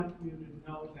want you to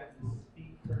know that the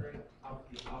speaker of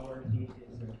the hour, he is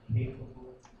a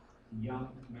capable young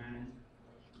man,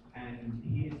 and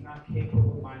he is not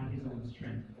capable by his own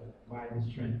strength, but by the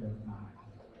strength of God.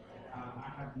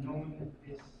 I have known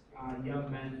this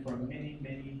young man for many,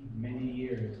 many, many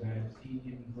years. I've seen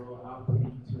him grow up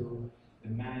into the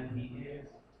man he is,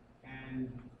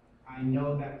 and I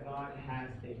know that God has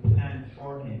a plan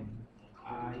for him.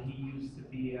 He used to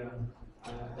be a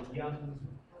young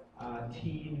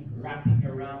teen rapping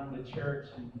around the church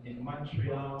in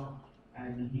Montreal,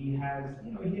 and he has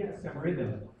some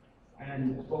rhythm.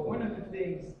 But one of the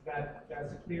things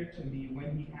that's clear to me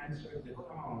when he answered the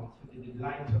call to the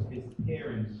delight of his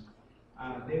parents,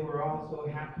 they were all so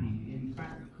happy. In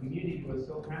fact, the community was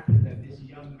so happy that this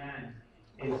young man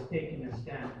is taking a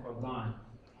stand for God.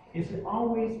 It's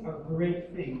always a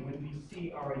great thing when we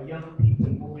see our young people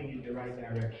moving in the right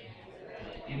direction.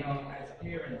 As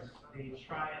parents, they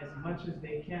try as much as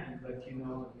they can, but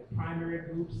the primary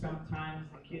group, sometimes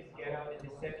the kids get out in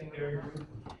the secondary group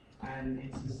and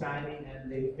in society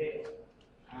and they fail.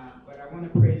 But I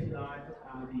want to praise God.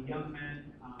 The young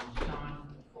man, Sean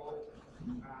Folk,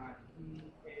 he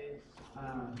is a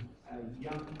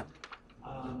young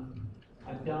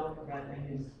adult that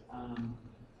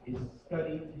is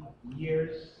studied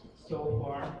years so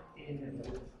far in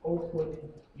Oakwood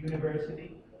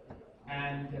University,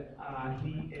 and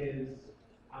he is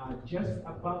just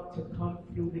about to come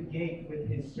through the gate with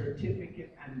his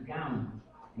certificate and gown.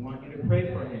 I want you to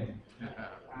pray for him.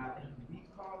 We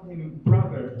call him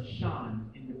Brother Sean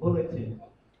in the bulletin,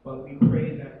 but we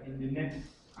pray that in the next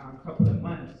couple of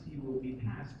months he will be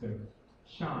Pastor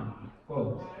Sean,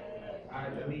 folks. I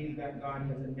believe that God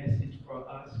has a message for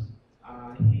us.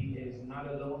 He is not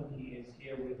alone. He is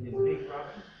here with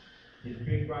his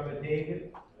big brother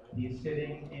David. He is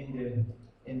sitting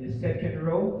in the second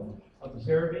row,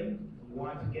 observing. We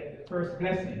want to get the first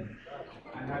blessing.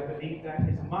 And I believe that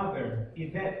his mother,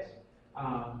 Yvette,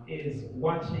 is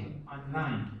watching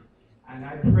online. And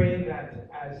I pray that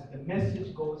as the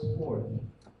message goes forth,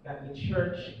 that the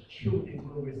church truly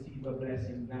will receive a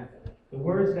blessing, that the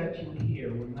words that you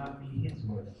hear will not be his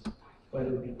words, but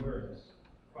it will be words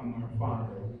from our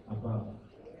Father above.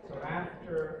 So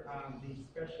after the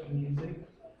special music,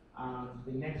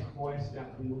 the next voice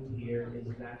that we will hear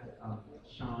is that of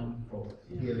Sean Folks.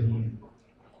 Hear him.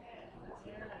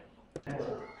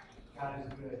 God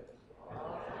is good.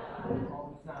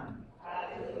 All the time.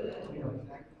 We know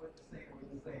exactly what to say when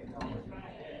you say it, don't we?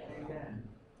 Amen.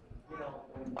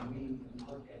 When we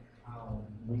look at how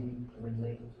we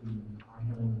relate to our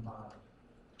Heavenly Father,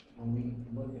 when we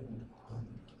look at the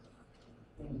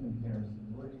in comparison,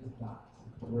 we're just dots.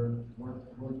 We're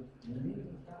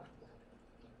leaving dots.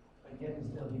 But yet and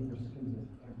still he pursues us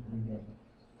every day.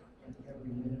 And every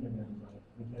minute of every day.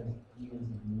 Because he is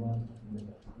in love with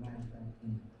us. Matter of fact,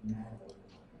 he's mad with us.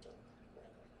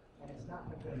 And it's not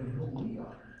because of who we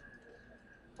are,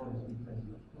 but it's because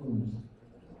of whose.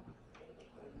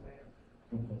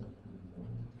 Because of who we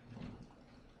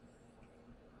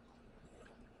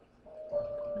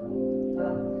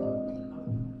are.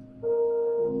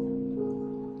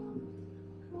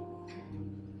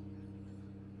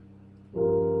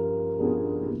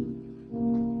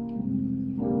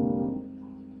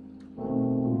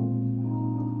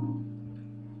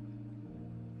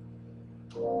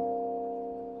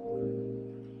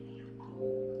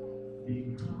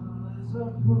 Because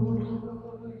of who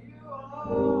you are,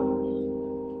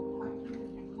 I give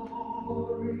you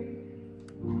glory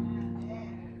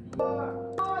and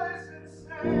voice and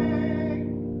say,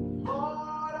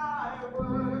 Lord, I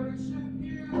worship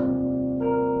you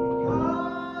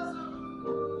because of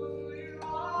who you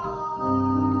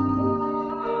are.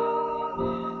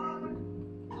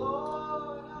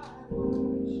 Lord, I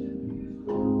worship you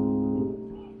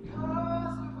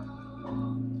because of who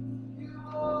you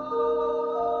are.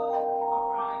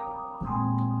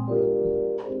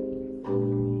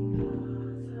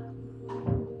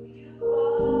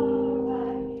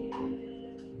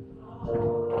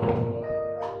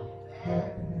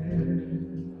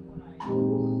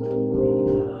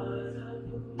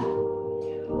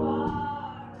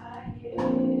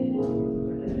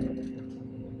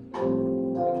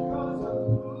 Because of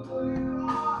who you are.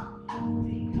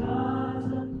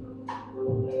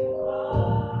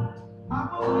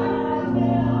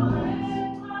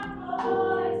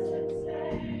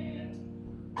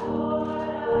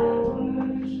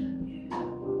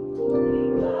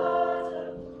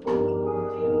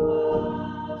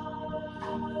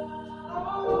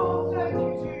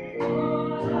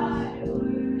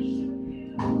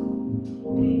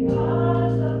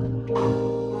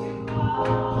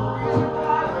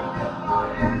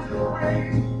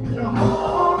 Still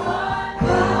no?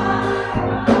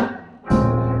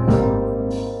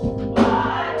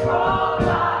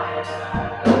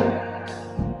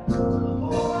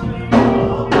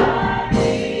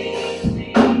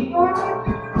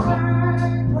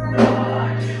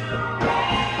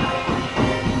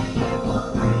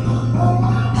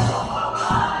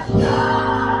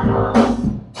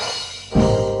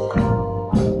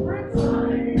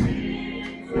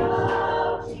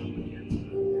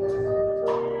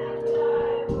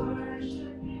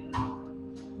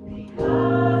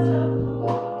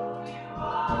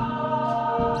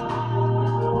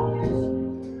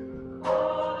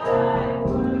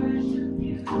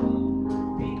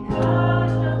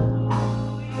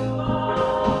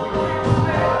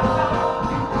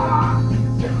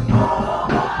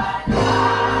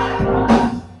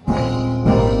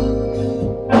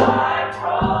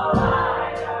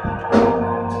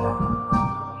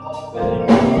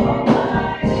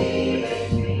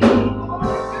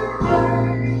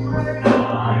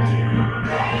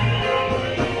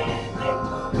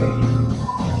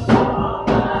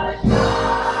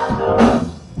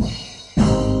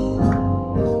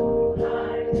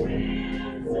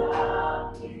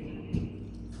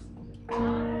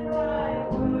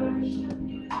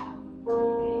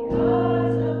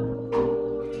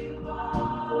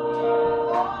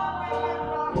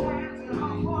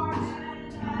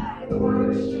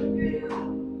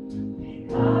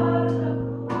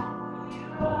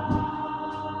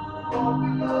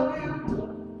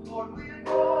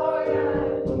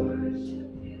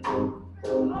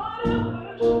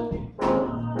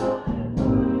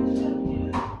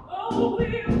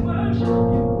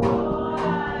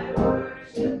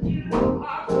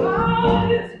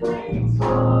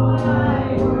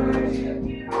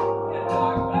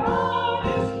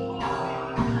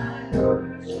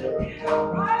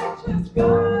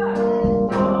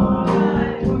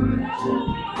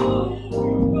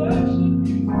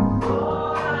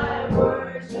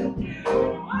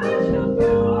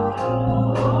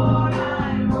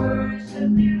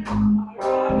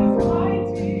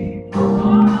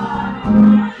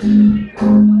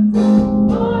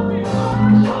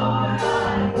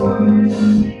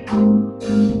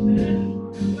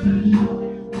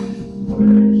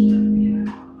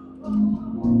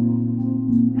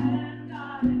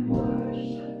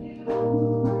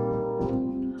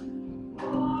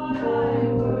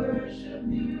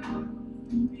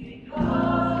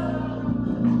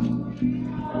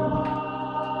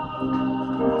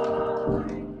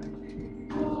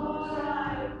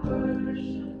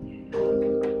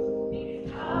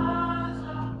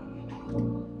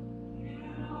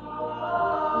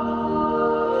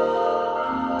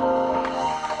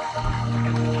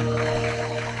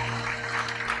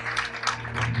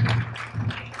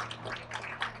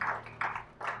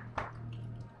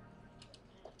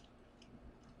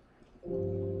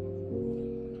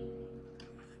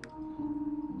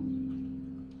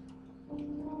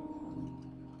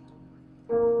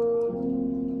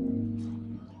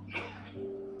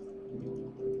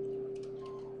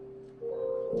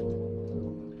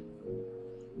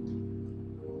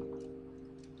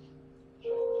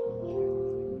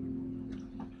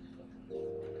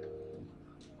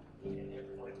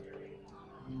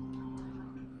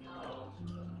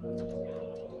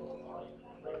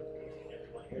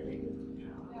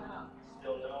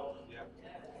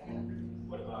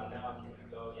 What about now? Can we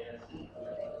go? Yes.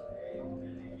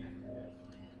 Amen. Amen.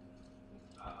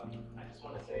 I just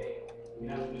want to say good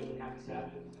afternoon, happy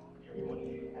Sabbath, every one of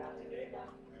you have today.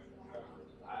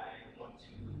 I want to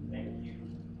thank you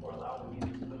for allowing me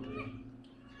this privilege to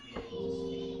be able to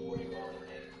speak before you all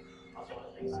today. I also want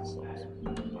to thank Pastor Matt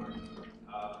opening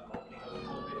up the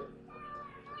pulpit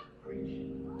for me to be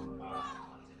able to preach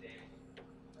on today.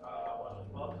 I want to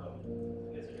welcome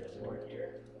visitors who are here.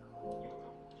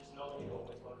 You just know that you're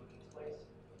always welcome in this place.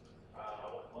 I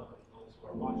want to welcome those who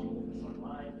are watching with us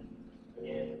online.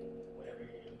 Again, whenever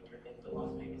you're in the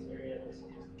Las Vegas area, this is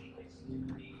the place to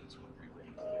be.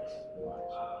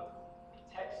 The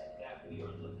text that we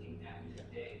are looking at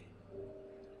today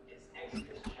is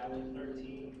Exodus chapter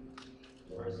 13,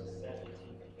 verses 17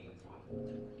 and 18.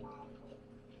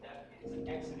 That is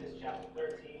Exodus chapter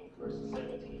 13, verses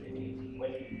 17 and 18.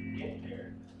 When you get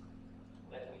there,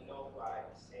 let me know by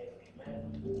saying amen.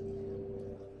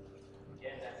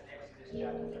 Again, that's Exodus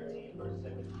chapter 13, verse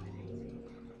 17 and 18.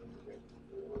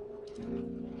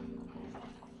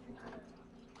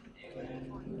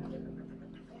 Amen.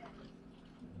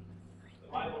 The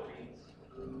Bible reads,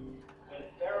 when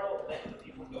Pharaoh let the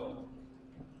people go.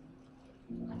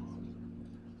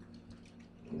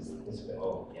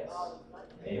 Oh, yes.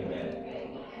 Amen.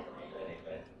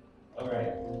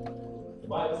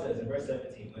 verse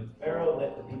 17. When Pharaoh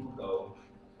let the people go,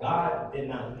 God did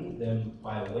not lead them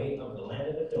by way of the land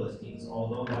of the Philistines,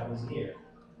 although that was near.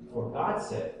 For God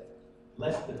said,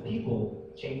 lest the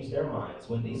people change their minds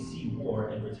when they see war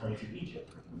and return to Egypt.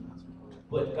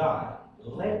 But God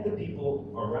led the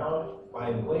people around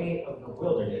by way of the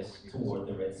wilderness toward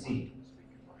the Red Sea.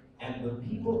 And the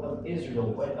people of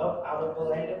Israel went up out of the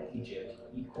land of Egypt,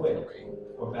 equipped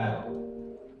for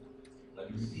battle. Let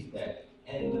me repeat that.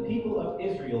 And the people of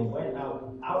Israel went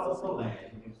out of the land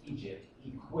of Egypt,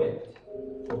 equipped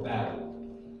for battle.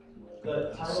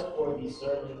 The title for the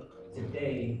sermon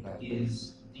today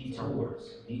is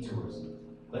Detours. Detours.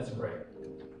 Let's pray.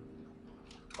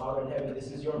 Father in heaven,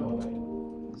 this is your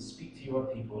moment. Speak to your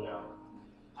people now.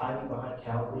 Hide me behind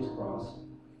Calvary's cross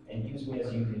and use me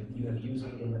as you have used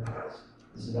me in the past.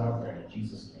 This is our prayer in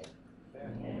Jesus' name.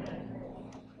 Amen.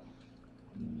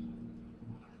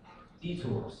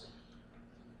 Detours.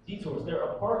 Detours, they're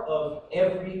a part of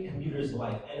every commuter's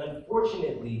life, and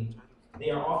unfortunately, they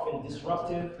are often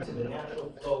disruptive to the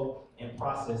natural flow and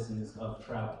processes of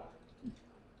travel.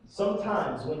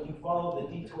 Sometimes when you follow the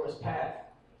detour's path,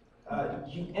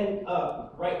 you end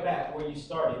up right back where you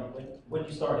started when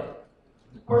you started.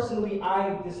 Personally,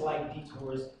 I dislike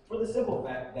detours for the simple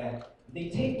fact that they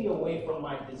take me away from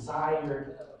my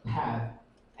desired path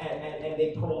and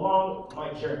they prolong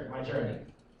my journey.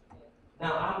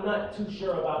 Now, I'm not too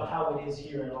sure about how it is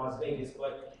here in Las Vegas,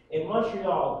 but in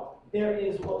Montreal, there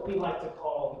is what we like to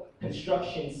call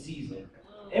construction season.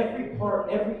 Every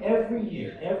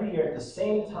year at the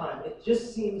same time, it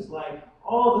just seems like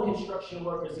all the construction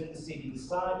workers in the city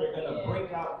decide they're going to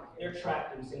break out their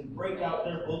tractors and break out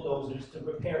their bulldozers to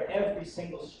repair every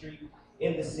single street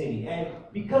in the city. And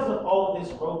because of all of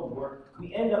this road work,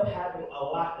 we end up having a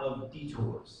lot of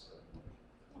detours.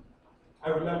 I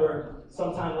remember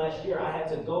sometime last year, I had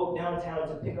to go downtown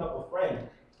to pick up a friend.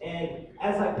 And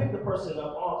as I picked the person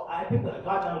up, I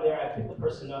got down there, I picked the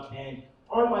person up, and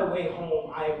on my way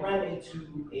home, I ran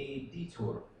into a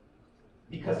detour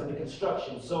because of the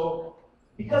construction. So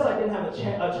because I didn't have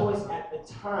a choice at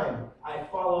the time, I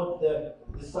followed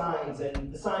the signs,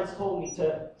 and the signs told me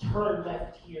to turn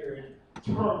left here and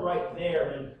turn right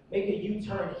there and make a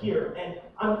U-turn here. And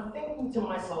I'm thinking to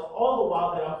myself all the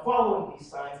while that I'm following these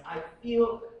signs, I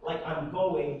feel like I'm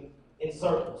going in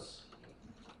circles.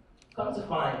 Come to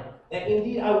find that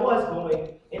indeed I was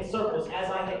going in circles as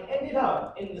I had ended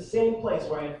up in the same place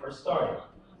where I had first started.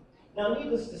 Now,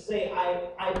 needless to say,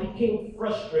 I became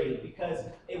frustrated because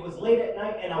it was late at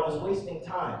night and I was wasting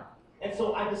time. And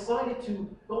so I decided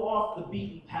to go off the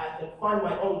beaten path and find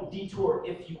my own detour,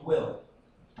 if you will.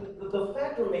 The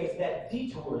fact remains that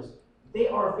detours, they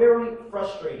are very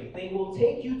frustrating. They will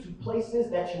take you to places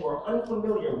that you are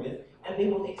unfamiliar with, and they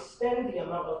will extend the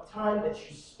amount of time that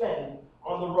you spend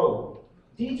on the road.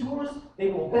 Detours, they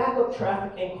will back up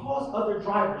traffic and cause other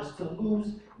drivers to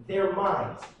lose their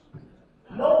minds.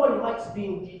 No one likes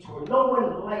being detoured. No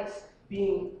one likes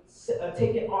being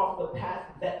taken off the path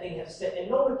that they have set, and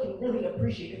no one can really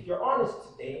appreciate. If you're honest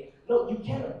today, no, you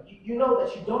can't. You know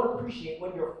that you don't appreciate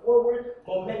when your forward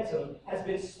momentum has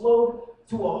been slowed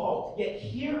to a halt. Yet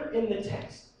here in the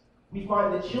text, we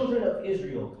find the children of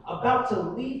Israel about to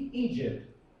leave Egypt,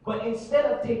 but instead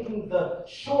of taking the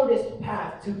shortest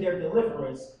path to their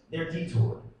deliverance, they're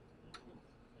detoured.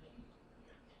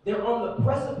 They're on the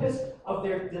precipice of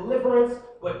their deliverance,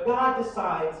 but God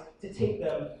decides to take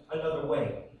them another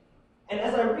way. And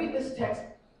as I read this text,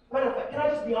 matter of fact, can I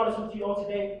just be honest with you all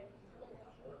today?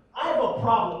 I have a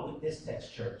problem with this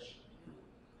text, church.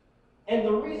 And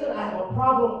the reason I have a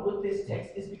problem with this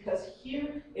text is because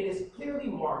here it is clearly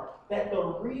marked that the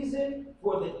reason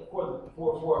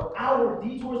for our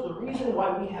detours, the reason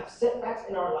why we have setbacks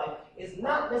in our life is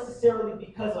not necessarily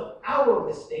because of our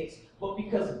mistakes, but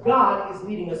because God is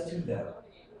leading us to them.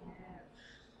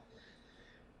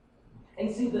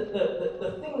 And see,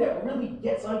 the thing that really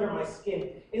gets under my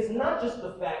skin is not just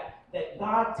the fact that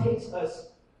God takes us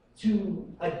to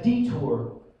a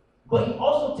detour, but he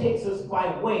also takes us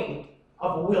by way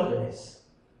of a wilderness.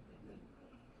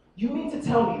 You mean to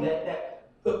tell me that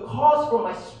the cause for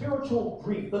my spiritual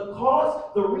grief,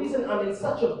 the reason I'm in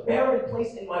such a barren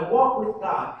place in my walk with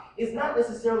God is not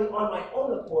necessarily on my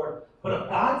own accord, but of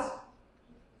God's?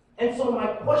 And so my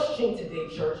question today,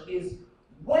 church, is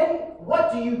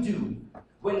what do you do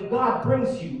when God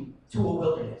brings you to a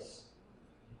wilderness?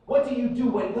 What do you do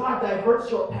when God diverts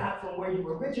your path from where you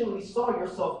originally saw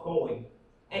yourself going,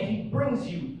 and he brings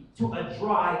you to a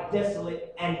dry,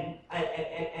 desolate,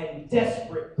 and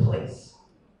desperate place?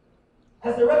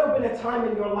 Has there ever been a time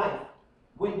in your life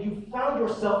when you found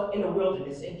yourself in a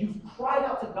wilderness and you've cried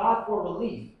out to God for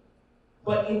relief,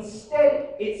 But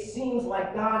instead, it seems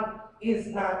like God is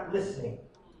not listening.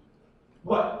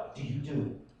 What do you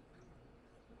do?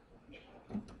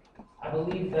 I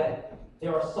believe that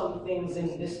there are some things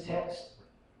in this text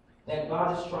that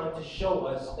God is trying to show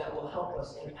us that will help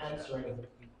us in answering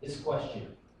this question.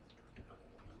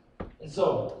 And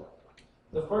so,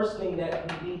 the first thing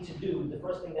that we need to do, the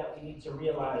first thing that we need to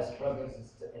realize, brothers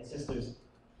and sisters,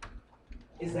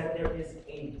 is that there is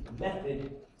a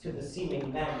method to the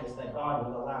seeming madness that God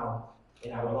will allow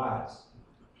in our lives.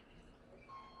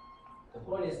 The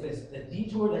point is this: the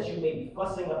detour that you may be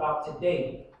fussing about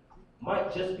today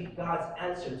might just be God's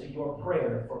answer to your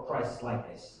prayer for Christ's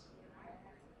likeness.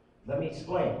 Let me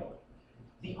explain.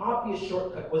 The obvious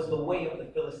shortcut was the way of the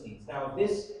Philistines. Now,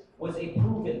 this was a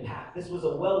proven path. This was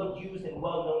a well-used and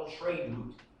well-known trade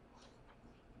route.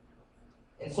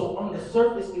 And so on the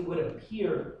surface, it would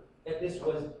appear that this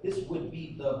would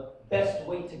be the best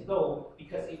way to go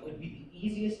because it would be the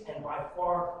easiest and by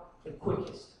far the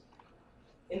quickest.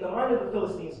 In the mind of the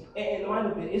Philistines, in the mind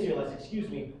of the Israelites,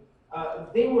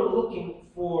 they were looking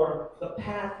for the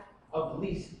path of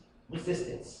least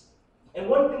resistance. And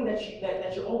one thing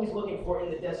that you're always looking for in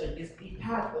the desert is the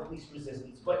path of least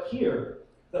resistance. But here,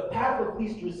 the path of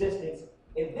least resistance,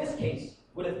 in this case,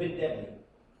 would have been deadly.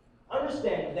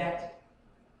 Understand that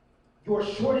your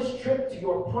shortest trip to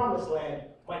your promised land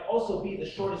might also be the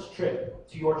shortest trip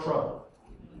to your trouble.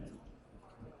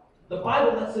 The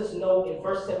Bible lets us know in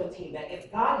verse 17 that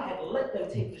if God had let them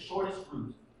take the shortest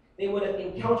route, they would have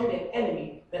encountered an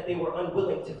enemy that they were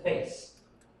unwilling to face.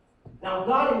 Now,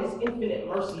 God, in his infinite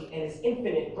mercy and his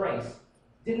infinite grace,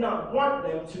 did not want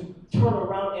them to turn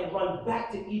around and run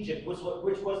back to Egypt, which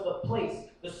was the place,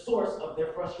 the source of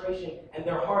their frustration and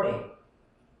their heartache,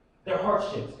 their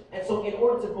hardships. And so in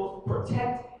order to both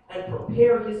protect and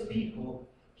prepare his people,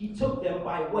 he took them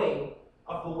by way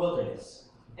of the wilderness.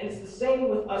 And it's the same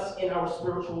with us in our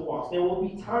spiritual walks. There will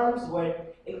be times when,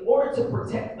 in order to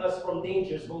protect us from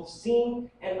dangers, both seen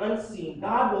and unseen,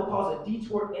 God will cause a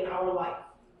detour in our life.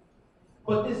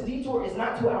 But this detour is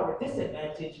not to our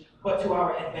disadvantage, but to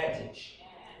our advantage.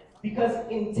 Because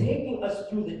in taking us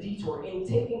through the detour, in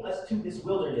taking us to this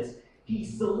wilderness, he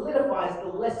solidifies the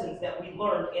lessons that we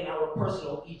learned in our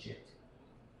personal Egypt.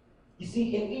 You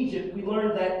see, in Egypt, we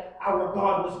learned that our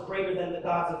God was greater than the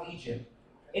gods of Egypt.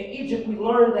 In Egypt, we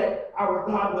learned that our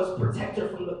God was protector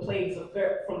from the plagues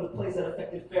that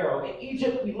affected Pharaoh. In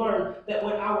Egypt, we learned that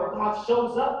when our God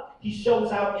shows up, he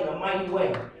shows out in a mighty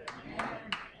way.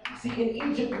 See, in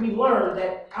Egypt, we learned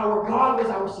that our God was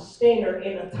our sustainer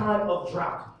in a time of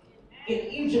drought. In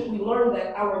Egypt, we learned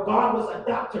that our God was a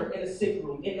doctor in a sick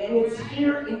room. And it's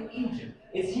here in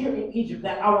Egypt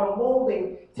that our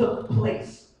molding took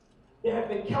place. There have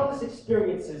been countless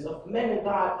experiences of men and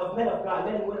women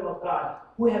of God,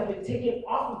 who have been taken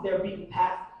off of their beaten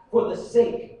path for the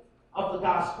sake of the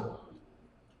gospel.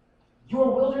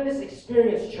 Your wilderness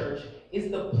experience, church,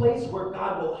 is the place where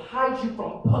God will hide you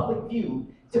from public view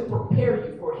to prepare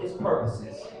you for his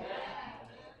purposes.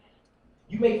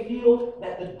 You may feel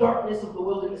that the darkness of the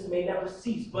wilderness may never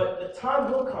cease, but the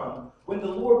time will come when the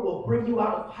Lord will bring you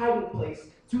out of hiding place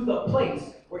to the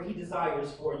place where he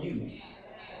desires for you.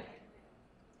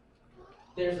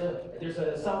 There's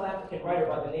a South African writer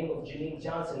by the name of Janine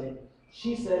Johnson, and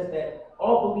she says that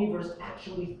all believers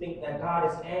actually think that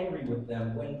God is angry with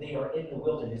them when they are in the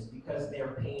wilderness because their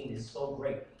pain is so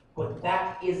great. But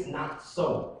that is not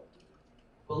so.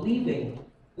 Believing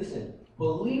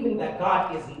that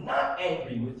God is not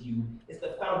angry with you is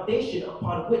the foundation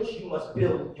upon which you must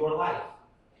build your life.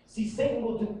 See, Satan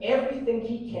will do everything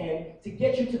he can to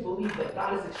get you to believe that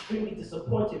God is extremely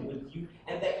disappointed with you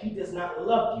and that he does not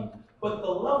love you. But the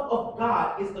love of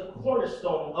God is the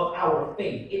cornerstone of our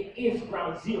faith. It is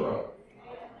ground zero.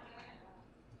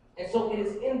 And so it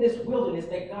is in this wilderness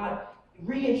that God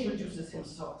reintroduces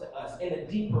himself to us in a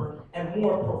deeper and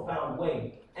more profound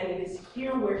way. And it is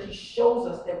here where he shows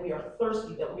us that we are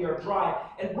thirsty, that we are dry.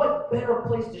 And what better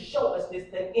place to show us this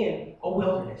than in a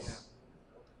wilderness?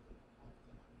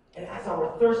 And as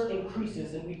our thirst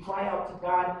increases and we cry out to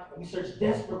God and we search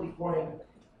desperately for him,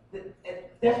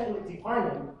 desperately to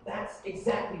find him, that's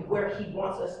exactly where he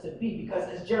wants us to be. Because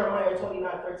as Jeremiah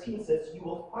 29:13 says, you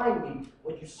will find me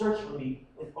when you search for me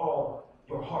with all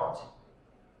your heart.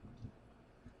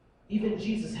 Even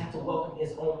Jesus had to welcome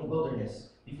his own wilderness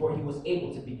before he was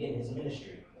able to begin his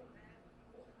ministry.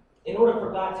 In order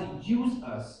for God to use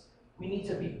us, we need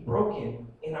to be broken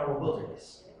in our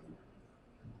wilderness.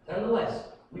 Nonetheless,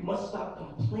 we must stop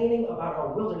complaining about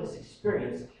our wilderness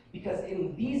experience, because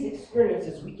in these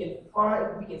experiences we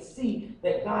can see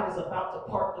that God is about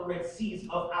to part the Red Seas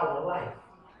of our life.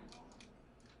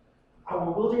 Our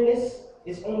wilderness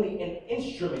is only an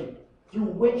instrument through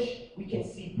which we can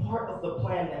see part of the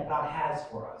plan that God has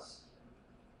for us.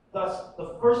 Thus,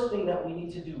 the first thing that we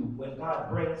need to do when God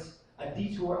brings a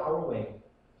detour our way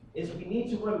is we need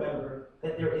to remember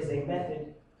that there is a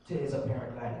method to his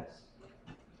apparent guidance.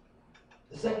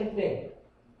 The second thing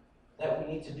that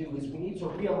we need to do is we need to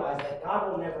realize that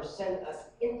God will never send us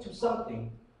into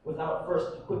something without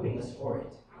first equipping us for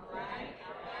it.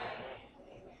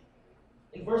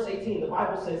 In verse 18, the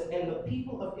Bible says, "And the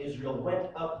people of Israel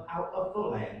went up out of the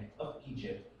land of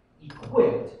Egypt,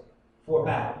 equipped for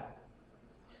battle."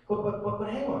 But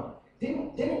hang on.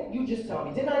 Didn't you just tell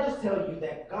me, didn't I just tell you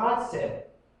that God said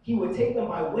he would take them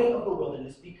by way of the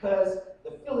wilderness because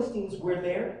the Philistines were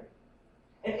there?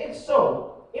 And if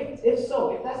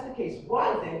that's the case,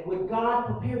 why then would God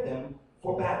prepare them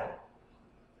for battle?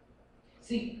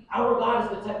 See, our God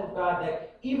is the type of God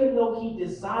that even though he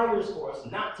desires for us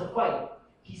not to fight,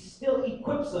 he still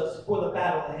equips us for the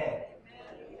battle ahead.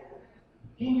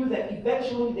 He knew that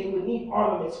eventually they would need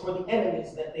armaments for the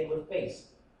enemies that they would face.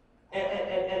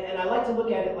 And I like to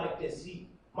look at it like this. See,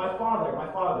 my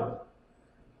father,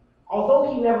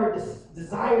 although he never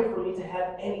desired for me to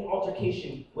have any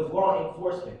altercation with law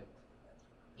enforcement,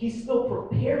 he still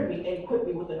prepared me and equipped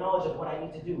me with the knowledge of what I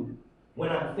need to do when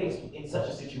I'm faced in such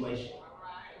a situation.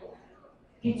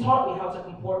 He taught me how to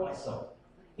comport myself.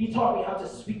 He taught me how to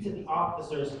speak to the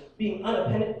officers, being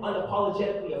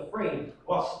unapologetically afraid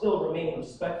while still remaining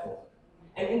respectful.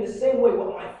 And in the same way,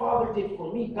 what my father did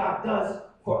for me, God does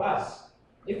for us.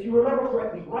 If you remember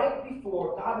correctly, right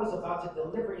before God was about to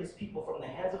deliver his people from the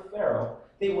hands of Pharaoh,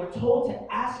 they were told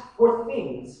to ask for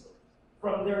things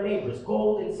from their neighbors,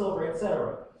 gold and silver,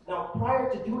 etc. Now,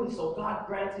 prior to doing so, God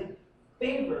granted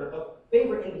favor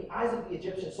in the eyes of the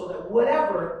Egyptians so that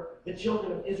whatever the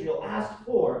children of Israel asked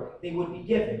for, they would be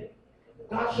given.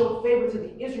 God showed favor to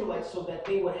the Israelites so that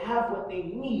they would have what they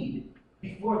need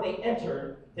before they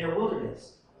entered their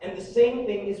wilderness. And the same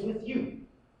thing is with you.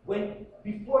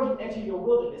 Before you enter your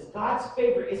wilderness, God's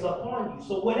favor is upon you.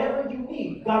 So whatever you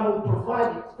need, God will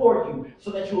provide it for you so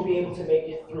that you will be able to make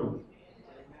it through.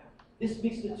 This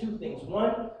speaks to two things.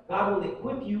 One, God will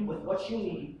equip you with what you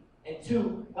need. And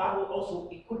two, God will also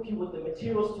equip you with the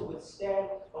materials to withstand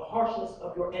the harshness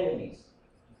of your enemies.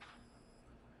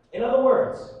 In other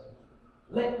words,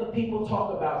 let the people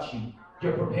talk about you.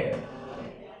 You're prepared.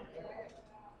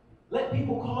 Let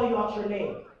people call you out your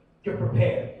name. You're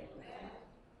prepared.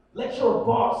 Let your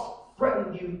boss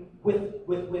threaten you with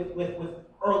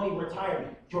early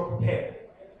retirement. You're prepared.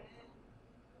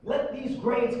 Let these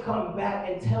grades come back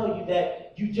and tell you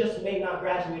that you just may not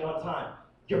graduate on time.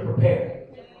 You're prepared.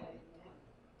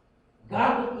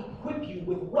 God will equip you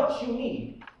with what you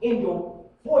need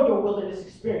for your wilderness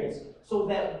experience so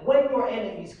that when your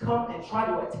enemies come and try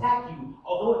to attack you,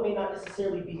 although it may not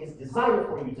necessarily be his desire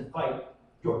for you to fight,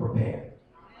 you're prepared.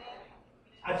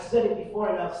 I've said it before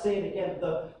and I'll say it again.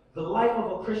 The life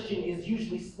of a Christian is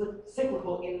usually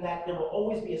cyclical in that there will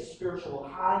always be a spiritual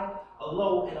high, a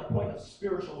low, and a point of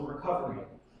spiritual recovery.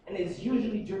 And it is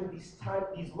usually during these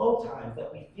low times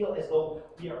that we feel as though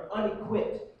we are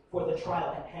unequipped for the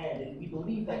trial at hand, and we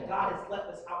believe that God has left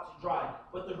us out to dry.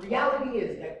 But the reality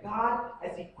is that God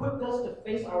has equipped us to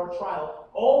face our trial.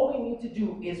 All we need to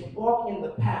do is walk in the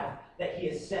path that he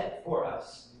has set for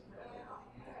us.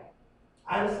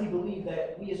 I honestly believe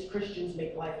that we as Christians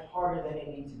make life harder than it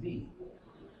needs to be.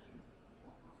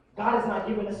 God has not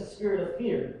given us a spirit of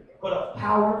fear, but of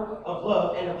power, of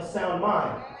love, and of a sound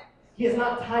mind. He has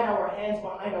not tied our hands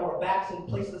behind our backs and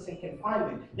placed us in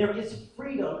confinement. There is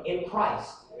freedom in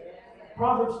Christ.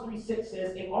 Proverbs 3:6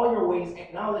 says, "In all your ways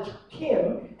acknowledge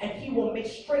him, and he will make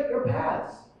straight your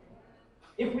paths."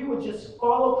 If we would just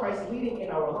follow Christ's leading in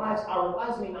our lives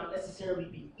may not necessarily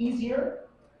be easier,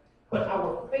 but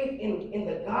our faith in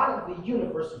the God of the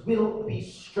universe will be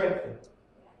strengthened.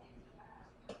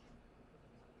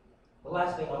 The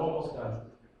last thing, I'm almost done.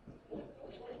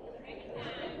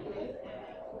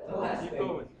 The last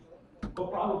thing,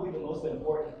 but probably the most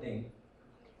important thing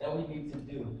that we need to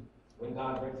do when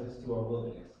God brings us to our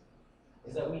wilderness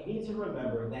is that we need to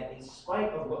remember that in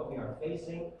spite of what we are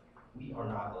facing, we are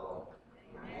not alone.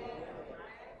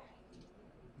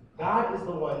 God is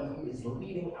the one who is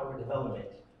leading our development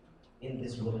in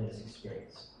this wilderness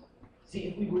experience. See,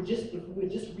 if we would just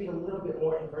read a little bit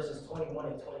more in verses 21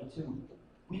 and 22,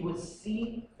 we would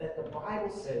see that the Bible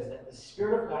says that the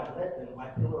Spirit of God led them by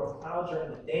pillar of cloud during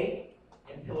the day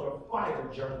and pillar of fire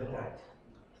during the night.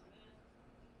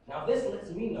 Now this lets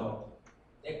me know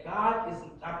that God is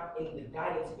not in the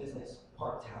guidance business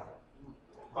part-time.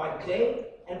 By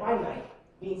day and by night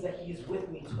means that he is with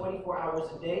me 24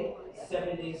 hours a day,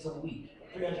 7 days a week.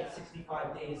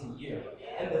 365 days a year.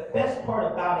 And the best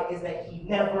part about it is that he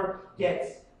never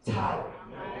gets tired.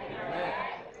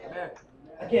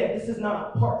 Again, this is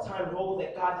not a part-time role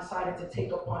that God decided to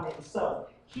take upon himself.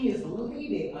 He is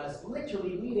leading us,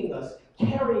 literally leading us,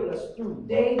 carrying us through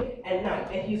day and night,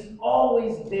 and he's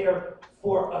always there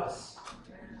for us.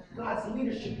 God's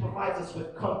leadership provides us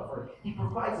with comfort. He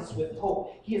provides us with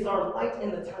hope. He is our light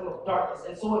in the time of darkness.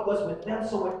 And so it was with them,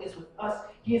 so it is with us.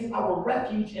 He is our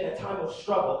refuge in a time of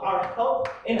struggle, our help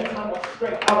in a time of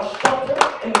strength, our shelter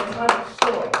in a time of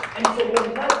storm. And so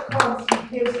when night comes,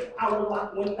 he gives our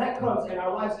light. When night comes and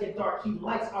our lives get dark, he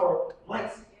lights our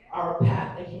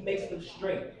path, and he makes them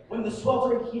straight. When the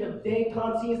sweltering heat of day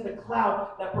comes, he is the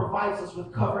cloud that provides us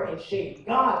with cover and shade.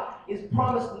 God is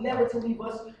promised never to leave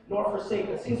us nor forsake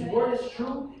us. His word is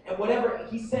true, and whatever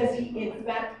he says, he in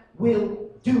fact will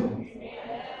do.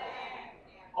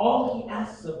 All he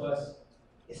asks of us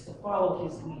is to follow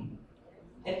his lead.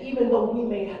 And even though we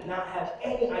may not have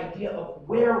any idea of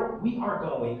where we are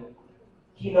going,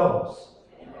 he knows.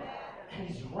 And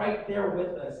he's right there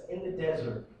with us in the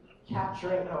desert,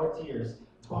 capturing our tears,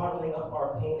 bottling up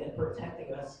our pain, and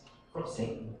protecting us from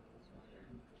Satan.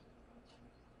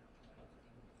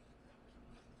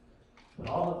 But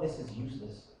all of this is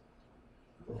useless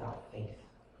without faith.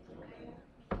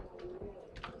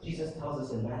 Jesus tells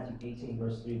us in Matthew 18,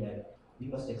 verse 3, that we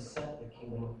must accept the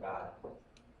kingdom of God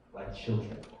like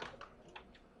children.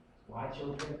 Why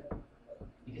children?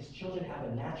 Because children have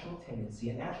a natural tendency,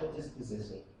 a natural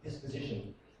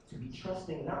disposition to be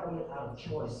trusting not only out of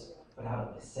choice, but out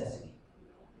of necessity.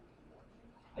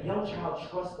 A young child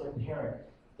trusts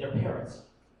their parents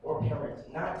or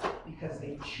parent, not because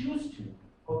they choose to,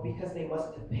 but because they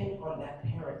must depend on that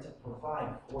parent to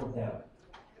provide for them.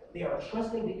 They are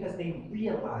trusting because they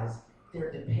realize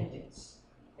their dependence.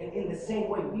 And in the same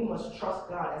way, we must trust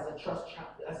God as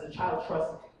a child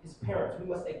trusts his parents. We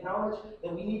must acknowledge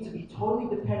that we need to be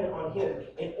totally dependent on him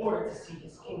in order to see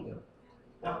his kingdom.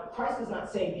 Now, Christ is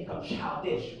not saying become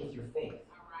childish with your faith.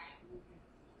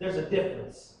 There's a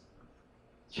difference.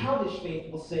 Childish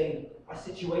faith will say, my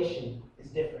situation is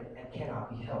different and cannot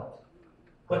be helped.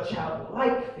 But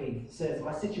childlike faith says,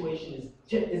 my situation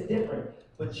is different,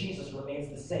 but Jesus remains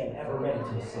the same, ever ready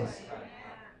to assist.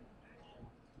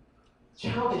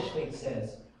 Childish faith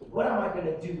says, what am I going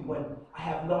to do when I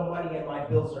have no money and my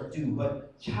bills are due?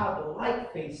 But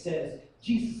childlike faith says,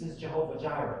 Jesus is Jehovah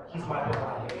Jireh. He's my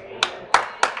provider.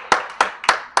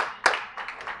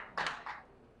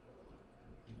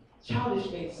 Childish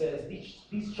faith says,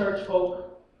 these church folk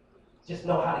just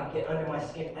know how to get under my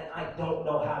skin, and I don't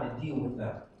know how to deal with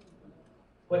them.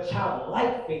 But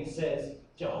childlike faith says,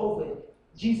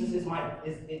 Jesus is my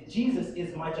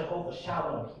Jehovah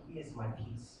Shalom. He is my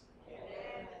peace.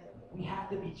 We have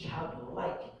to be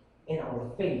childlike in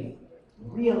our faith,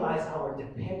 realize our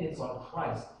dependence on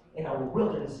Christ in our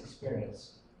wilderness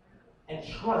experience, and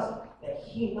trust that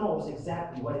he knows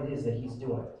exactly what it is that he's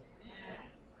doing.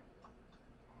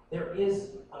 There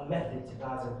is a method to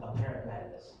God's apparent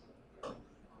madness.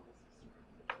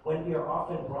 When we are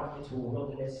often brought into a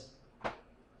wilderness,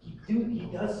 he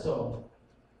does so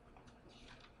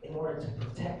in order to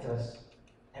protect us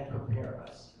and prepare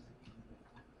us.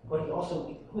 But he also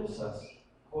equips us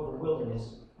for the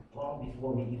wilderness long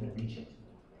before we even reach it.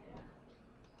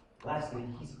 Lastly,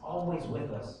 he's always with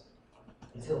us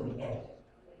until the end,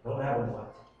 no matter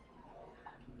what.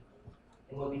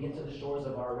 And when we get to the shores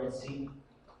of our Red Sea,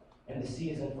 and the sea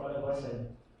is in front of us, and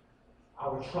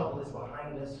our trouble is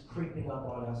behind us, creeping up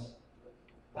on us,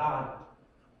 God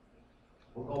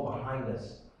will go behind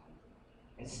us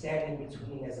and stand in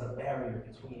between as a barrier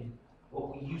between what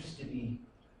we used to be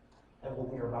and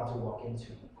what we're about to walk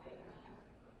into.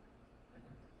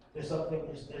 There's something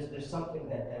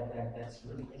that's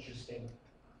really interesting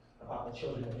about the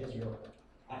children of Israel.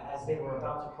 As they were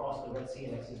about to cross the Red Sea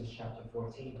in Exodus chapter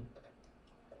 14,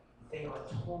 they are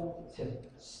told to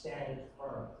stand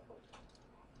firm.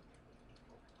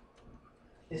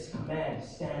 This command,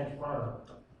 stand firm.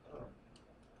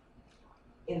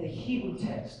 In the Hebrew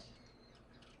text,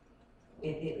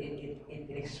 it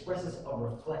expresses a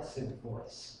reflexive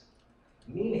voice,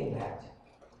 meaning that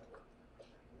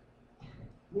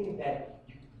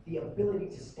the ability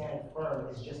to stand firm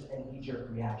is just a knee-jerk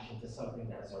reaction to something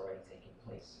that has already taken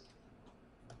place.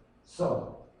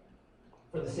 So,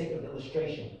 for the sake of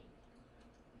illustration,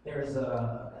 there is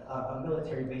a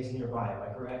military base nearby, am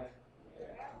I correct?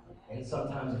 And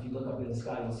sometimes if you look up in the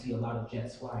sky, you'll see a lot of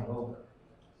jets flying over.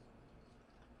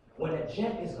 When a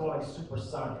jet is going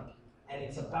supersonic and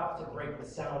it's about to break the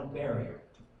sound barrier,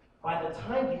 by the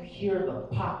time you hear the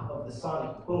pop of the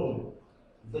sonic boom,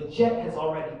 the jet has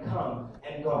already come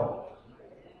and gone.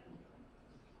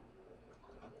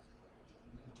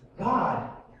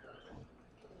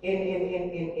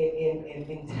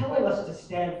 in telling us to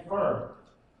stand firm,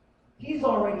 he's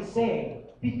already saying,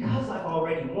 because I've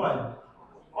already won,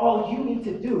 all you need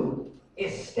to do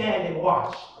is stand and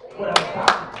watch what I'm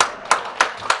about to do.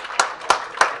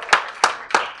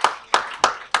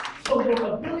 So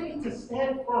your ability to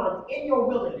stand firm in your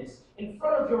wilderness, in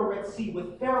front of your Red Sea,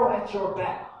 with Pharaoh at your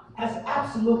back, has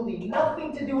absolutely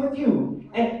nothing to do with you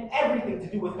and everything to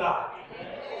do with God.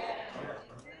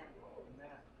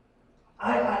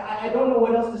 I don't know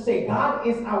what else to say. God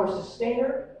is our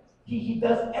sustainer. He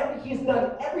has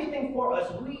done everything for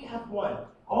us. We have won.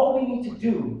 All we need to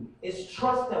do is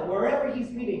trust that wherever he's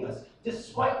leading us,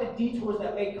 despite the detours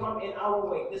that may come in our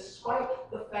way, despite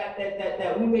the fact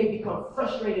that we may become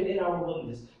frustrated in our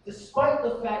wilderness, despite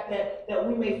the fact that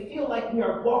we may feel like we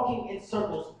are walking in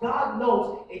circles, God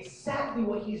knows exactly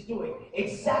what he's doing,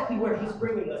 exactly where he's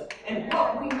bringing us. And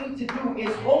what we need to do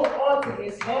is hold on to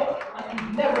his hand like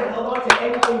we've never held on to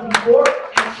anything before,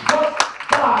 and trust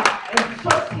God and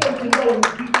trust him to know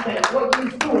that what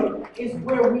he's doing is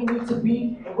where we need to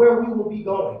be and where we will be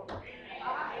going.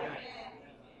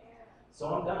 So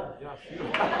I'm done.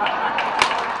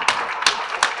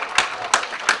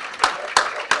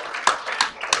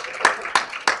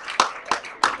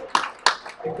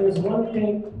 If there's one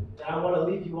thing that I want to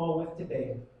leave you all with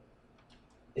today,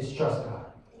 it's trust God.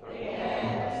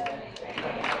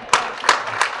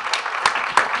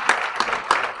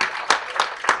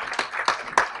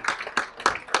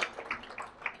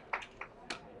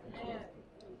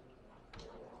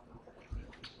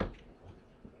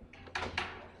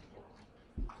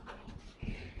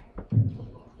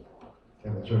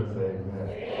 Can the church say amen?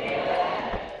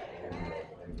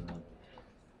 Amen.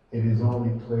 It is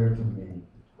only clear to me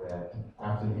that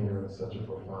after hearing such a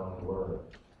profound word,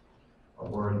 a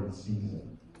word in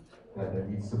season, that there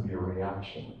needs to be a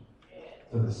reaction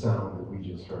to the sound that we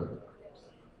just heard.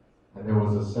 And there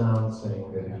was a sound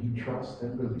saying that if you trust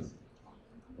and believe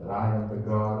that I am the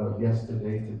God of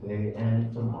yesterday, today,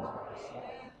 and tomorrow,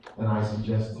 then I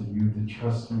suggest to you to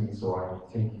trust me so I can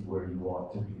take you where you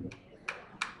want to be.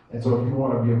 And so if you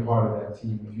want to be a part of that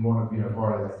team, if you want to be a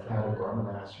part of that category, I'm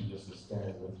going to ask you just to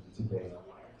stand with me today.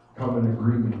 Come in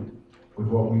agreement with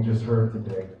what we just heard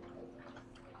today.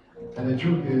 And the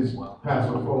truth is,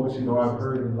 Pastor folks, I've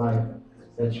heard in life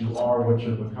that you are what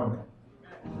you're becoming.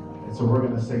 And so we're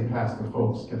going to say, Pastor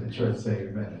folks, can the church say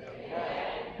amen?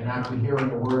 And after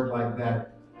hearing a word like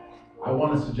that, I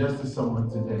want to suggest to someone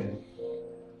today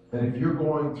that if you're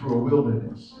going through a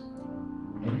wilderness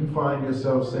and you find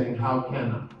yourself saying, how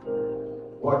can I?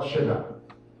 What should I?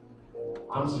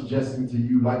 I'm suggesting to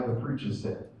you, like the preacher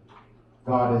said,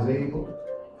 God is able,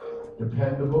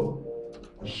 dependable,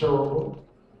 assurable,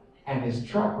 and his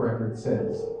track record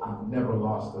says, I've never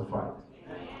lost a fight.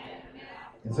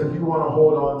 And so if you want to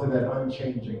hold on to that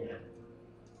unchanging hand,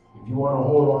 if you want to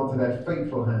hold on to that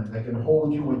faithful hand that can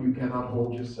hold you when you cannot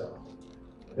hold yourself,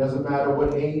 it doesn't matter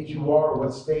what age you are or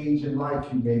what stage in life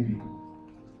you may be,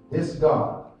 this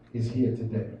God is here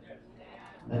today.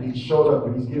 And he showed up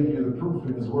and he's giving you the proof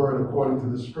in his word according to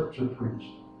the scripture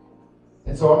preached.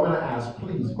 And so I'm going to ask,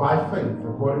 please, by faith,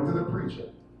 according to the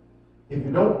preacher, if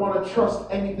you don't want to trust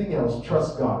anything else,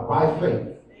 trust God. By faith,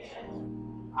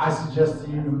 I suggest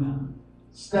to you,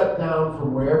 step down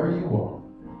from wherever you are.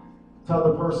 Tell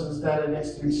the person standing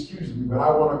next to you, excuse me, but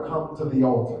I want to come to the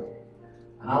altar.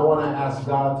 And I want to ask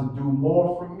God to do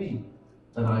more for me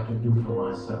than I can do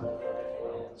for myself.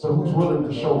 So who's willing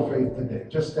to show faith today?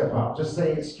 Just step out. Just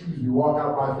say, excuse me, walk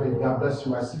out by faith. God bless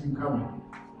you. I see you coming.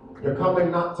 You're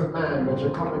coming not to man, but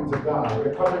you're coming to God.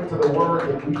 You're coming to the word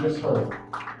that we just heard,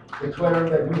 declaring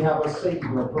that we have a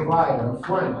Savior, a provider, a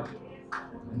friend.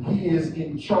 And he is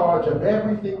in charge of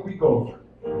everything we go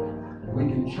through. And we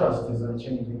can trust his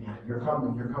unchanging hand. You're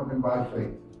coming by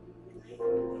faith.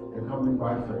 You're coming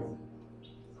by faith.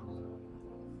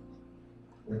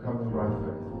 You're coming by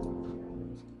faith.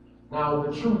 Now,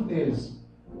 the truth is,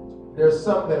 there's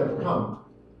some that have come,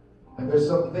 and there's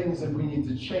some things that we need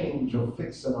to change or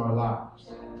fix in our lives.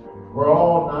 We're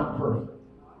all not perfect.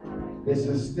 This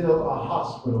is still a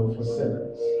hospital for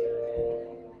sinners.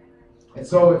 And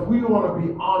so if we want to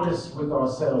be honest with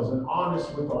ourselves and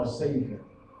honest with our Savior,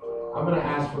 I'm going to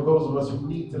ask for those of us who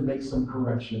need to make some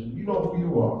correction. You know who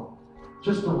you are.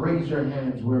 Just to raise your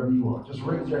hands wherever you are. Just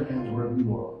raise your hands wherever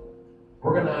you are.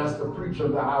 We're going to ask the preacher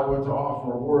of the hour to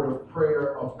offer a word of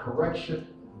prayer, of correction,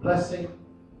 blessing,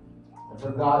 and for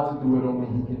God to do it only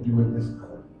he can do it this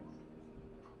time.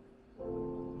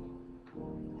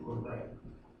 We'll pray.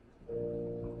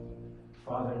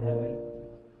 Father in heaven,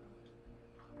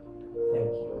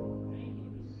 thank you.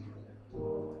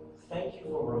 Thank you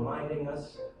for reminding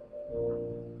us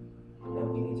that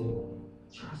we need to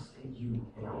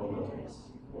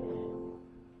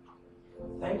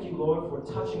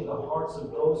for touching the hearts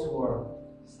of those who are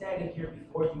standing here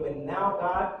before you. And now,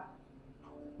 God,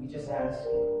 we just ask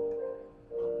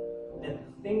that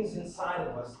the things inside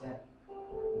of us that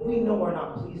we know are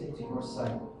not pleasing to your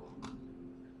sight,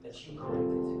 that you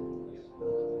correct it,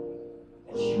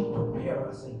 that you prepare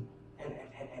us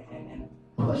and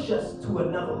push us to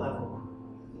another level.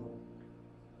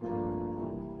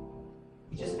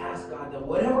 We just ask, God, that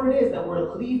whatever it is that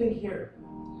we're leaving here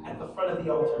at the front of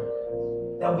the altar,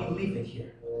 that we leave it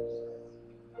here.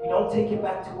 We don't take it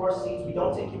back to our seats. We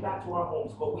don't take it back to our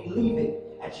homes, but we leave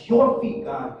it at your feet,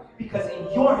 God, because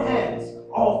in your hands,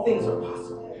 all things are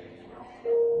possible.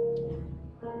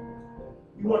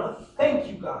 We want to thank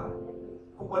you, God,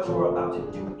 for what you're about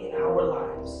to do in our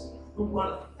lives. We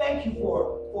want to thank you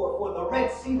for the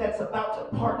Red Sea that's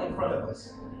about to part in front of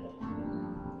us.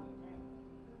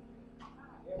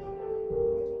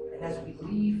 And as we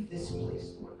leave this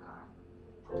place, Lord God,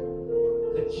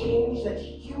 the change that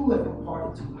you have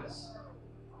imparted to us,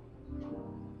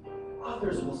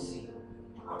 others will see,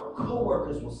 our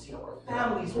co-workers will see, our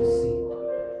families will see,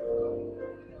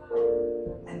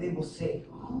 and they will say,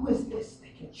 who is this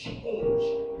that can change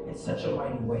in such a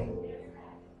mighty way?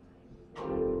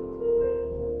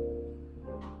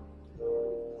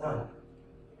 None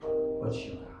but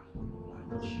you, God. None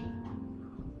but you.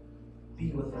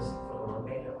 Be with us for the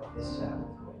remainder of this Sabbath.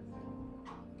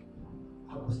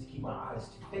 Help us to keep our eyes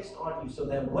fixed on you so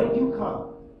that when you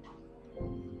come,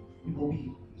 we will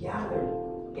be gathered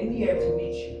in the air to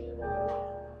meet you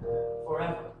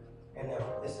forever and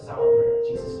ever. This is our prayer in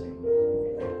Jesus' name.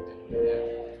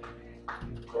 Amen.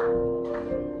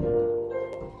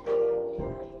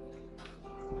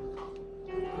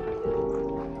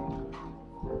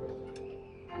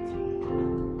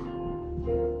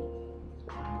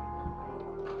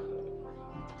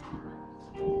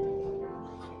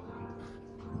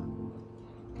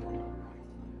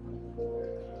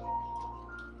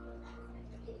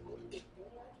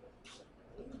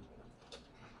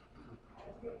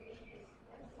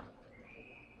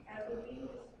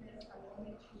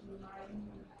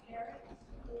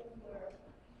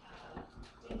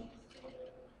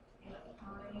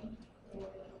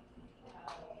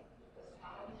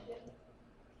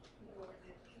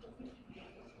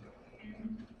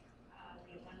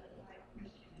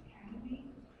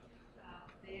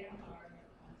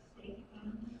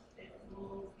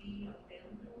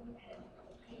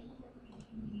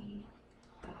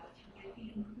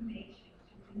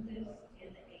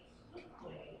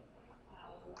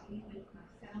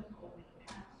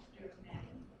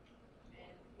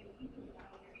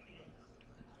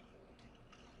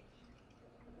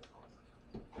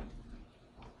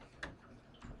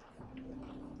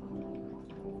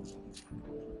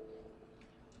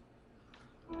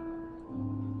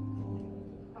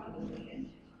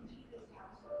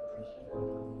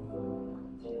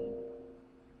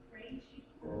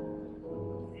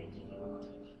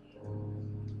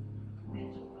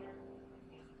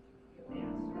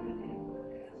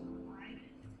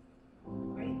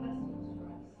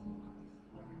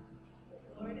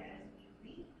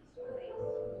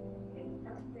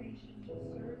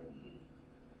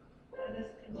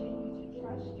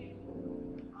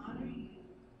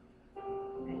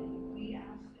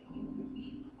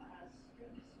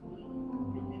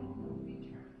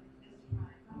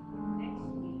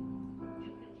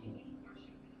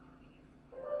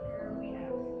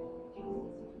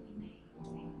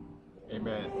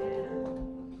 Amen.